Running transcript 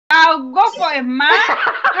I'll go for a man.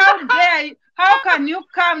 How dare you? How can you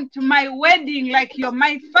come to my wedding like you're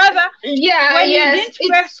my father? Yeah, when yes, you didn't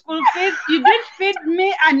pay school fees, you didn't feed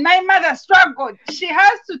me, and my mother struggled. She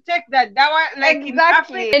has to take the dower like in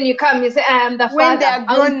Africa. Then you come, you say, I am the father. When they're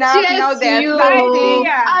grown up, now they're starting.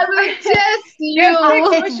 I will chase you.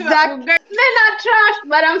 Exactly. Men are trash,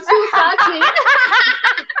 but I'm still searching.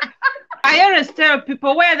 I always tell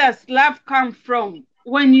people, where does love come from?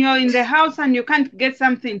 When you're in the house and you can't get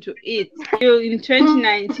something to eat. You're in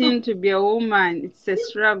 2019 to be a woman, it's a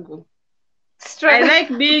struggle. I like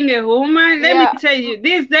being a woman. Let me tell you,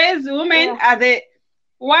 these days women are the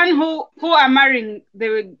one who are marrying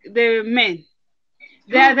the men.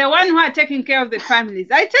 They are the one who are taking care of the families.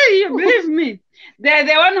 I tell you, believe me, they're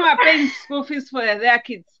the one who are paying school fees for their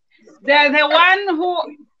kids. They're the one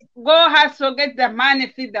who go hustle, get the money,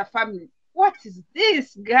 feed the family. What is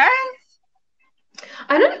this, guys?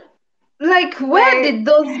 I don't like, where did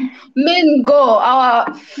those men go?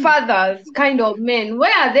 Our fathers, kind of men.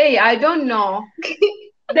 Where are they? I don't know.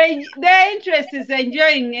 Their interest is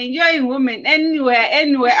enjoying women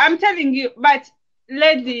anywhere. I'm telling you, but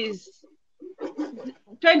ladies,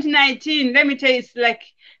 2019, let me tell you, it's like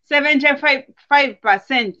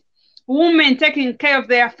 75% women taking care of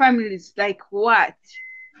their families. Like what?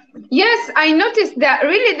 Yes, I noticed that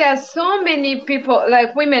really there are so many people,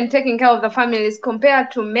 like women taking care of the families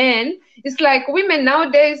compared to men. It's like women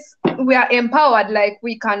nowadays, we are empowered, like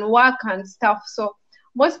we can work and stuff. So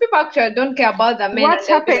most people actually don't care about the men. What's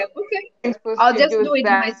happening? Like, okay, I'll just do it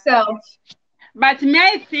myself. But may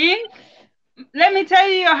I think, let me tell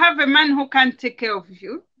you, you have a man who can't take care of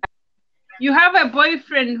you. You have a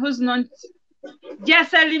boyfriend who's not,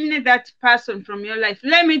 just eliminate that person from your life.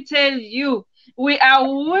 Let me tell you, we are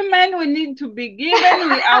women, we need to be given.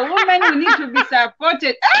 We are women, we need to be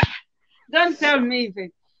supported. Don't tell me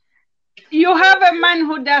even. You have a man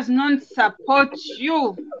who does not support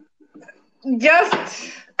you.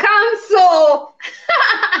 Just cancel.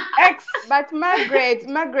 But Margaret,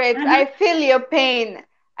 I feel your pain.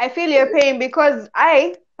 I feel your pain because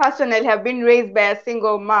I personally have been raised by a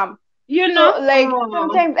single mom. You know, so, like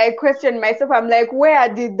sometimes I question myself. I'm like,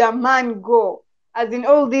 where did the man go? As in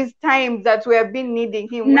all these times that we have been needing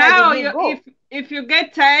him. Now, where did he go? if you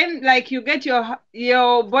get time, like you get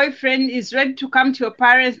your boyfriend is ready to come to your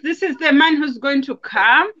parents, this is the man who's going to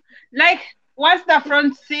come. Like, what's the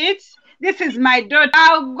front seat? This is my daughter.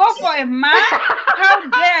 I'll go for a man. How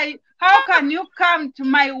dare you? How can you come to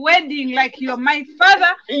my wedding like you're my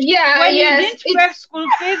father? Yeah, when you didn't pay school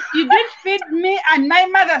fees, you didn't feed me, and my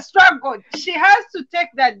mother struggled. She has to take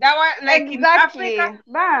the dower, like in Africa.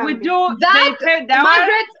 We do that, they pay dower.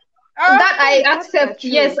 Margaret, that I accept.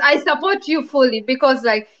 Yes, I support you fully, because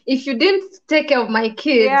like if you didn't take care of my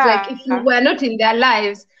kids, like if you were not in their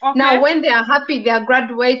lives, now when they are happy, they are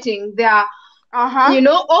graduating, they are you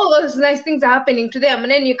know, all those nice things are happening to them, and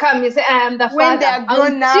then you come, you say, I am the father. When they are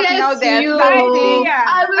grown up, now they are starting.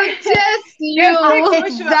 I will chase you.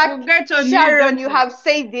 Exactly. Sharon, you have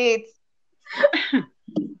said it.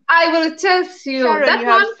 I will chase you. Sharon, that you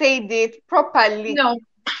one, have said it properly. No.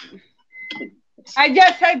 I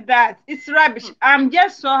just said that. It's rubbish. I'm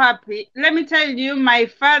just so happy. Let me tell you, my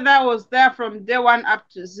father was there from day one up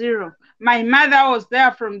to zero. My mother was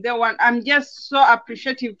there from day one. I'm just so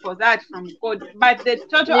appreciative for that from God. But the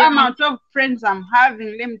total amount of friends I'm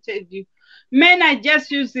having, let me tell you, men are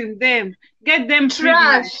just using them. Get them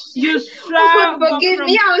trash. You struggle. Forgive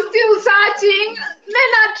me, I'm still searching.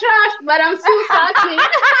 Men are trash, but I'm still searching.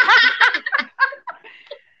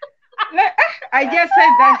 I just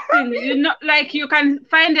said that thing, you know, like you can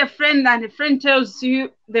find a friend and a friend tells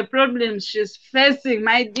you the problems she's facing,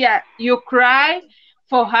 my dear, you cry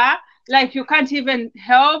for her, like you can't even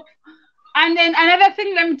help. And then another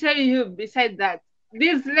thing, let me tell you, besides that,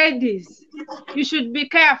 these ladies, you should be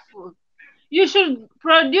careful. You should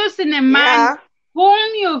produce in a man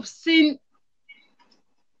whom you've seen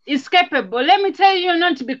is capable. Let me tell you,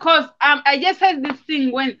 not because I just said this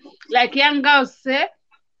thing when, like young girls say,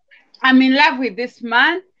 I'm in love with this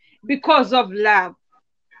man because of love.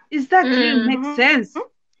 Is that really make sense?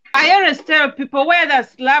 I always tell people, where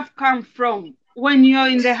does love come from? When you're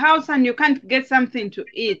in the house and you can't get something to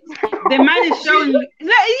eat, the man is showing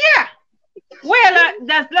you, where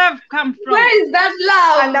does love come from? Where is that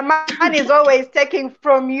love? And the man is always taking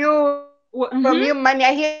from you, money.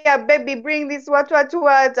 I hear, baby, bring this, what. I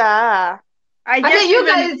think you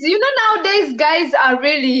guys, you know, nowadays guys are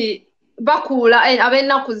really bakula and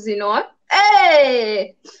abenaku, you know.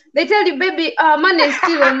 Hey, they tell you, baby, money is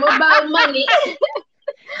still on mobile money.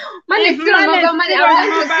 Money is still on mobile money. I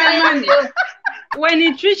want to say, when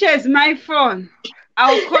it reaches my phone,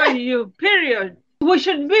 I'll call you. Period. We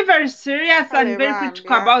should be very serious and very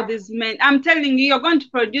critical about these men. I'm telling you, you're going to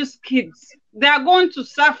produce kids. They are going to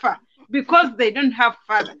suffer because they don't have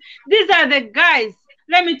father. These are the guys,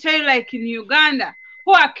 let me tell you, like in Uganda,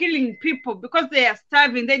 who are killing people because they are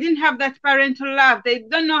starving. They didn't have that parental love. They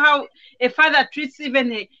don't know how a father treats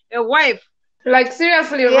even a wife. Like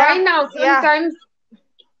seriously, right now, sometimes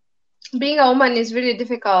being a woman is really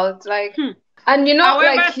difficult. Like, and you know,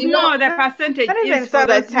 however, like small the percentage not even is for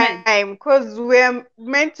the those men. time, because we're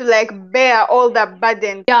meant to like bear all the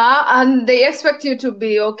burden. Yeah, and they expect you to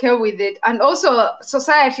be okay with it. And also,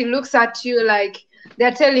 society looks at you like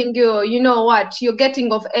they're telling you, you know what, you're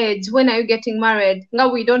getting of age. When are you getting married? No,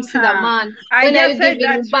 we don't see the man. When are you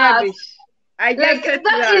giving birth? Rubbish. I just like said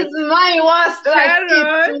that is my worst. Like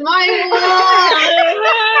it's my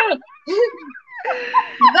worst.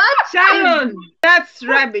 Sharon, that's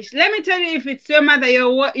rubbish. Let me tell you, if it's your mother,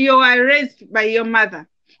 you are raised by your mother.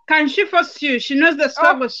 Can she force you? She knows the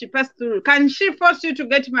struggles she passed through. Can she force you to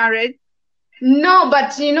get married? No,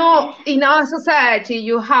 but you know, in our society,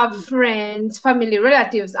 you have friends, family,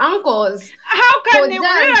 relatives, uncles. How can the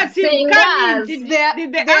relative come in?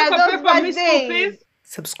 Did the uncle pay for me school fees?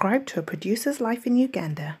 Subscribe to A Producer's Life in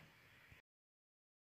Uganda.